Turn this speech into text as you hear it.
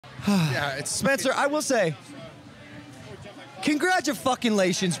Yeah, it's Spencer, I will say,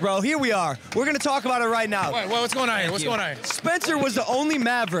 congratulations, bro. Here we are. We're going to talk about it right now. What's going on here? What's going on? Spencer was the only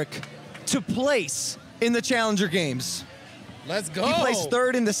Maverick to place in the Challenger Games. Let's go. He placed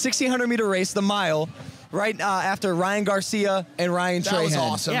third in the 1,600-meter race, the mile, right after Ryan Garcia and Ryan Trahan. That was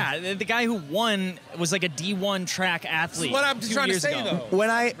awesome. Yeah, the guy who won was like a D1 track athlete. What I'm trying to say, ago. though. When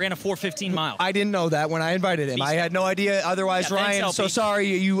I ran a 4:15 mile. I didn't know that when I invited him. I had no idea. Otherwise, Yeah, thanks, Ryan, so LP.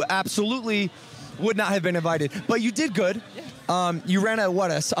 sorry. You absolutely would not have been invited. But you did good. Yeah. You ran a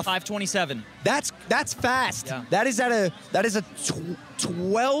 5:27. That's fast. Yeah. That is a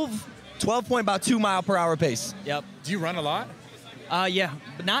 12.2 mile per hour pace. Yep. Do you run a lot? Yeah,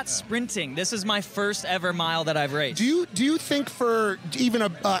 but not sprinting. This is my first ever mile that I've raced. Do you think for even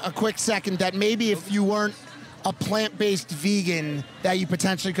a quick second that maybe if you weren't a plant-based vegan that you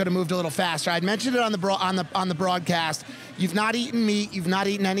potentially could have moved a little faster? I'd mentioned it on the broadcast. You've not eaten meat. You've not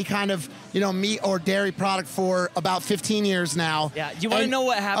eaten any kind of meat or dairy product for about 15 years now. Yeah. You want to know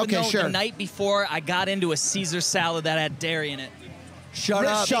what happened Okay, though? sure. The night before, I got into a Caesar salad that had dairy in it. Shut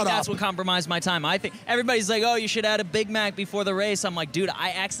up. That's what compromised my time. I think everybody's like, "Oh, you should add a Big Mac before the race." I'm like, dude,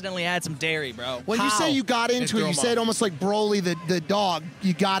 I accidentally had some dairy, bro. When you say you got into it, you said almost like Broly the dog.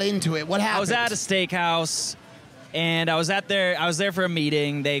 You got into it. What happened? I was at a steakhouse, and I was there for a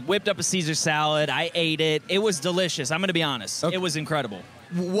meeting. They whipped up a Caesar salad. I ate it. It was delicious. I'm gonna be honest. Okay. It was incredible.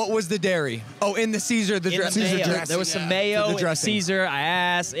 What was the dairy? Oh, in the Caesar, In the mayo. dressing. There was some mayo, The and dressing. Caesar. I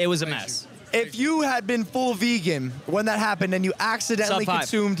asked. It was a mess. If you had been full vegan when that happened and you accidentally Sub 5.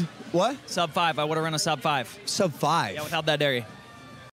 consumed what? Sub 5. I would have run a sub 5. Sub 5. Yeah, without that dairy.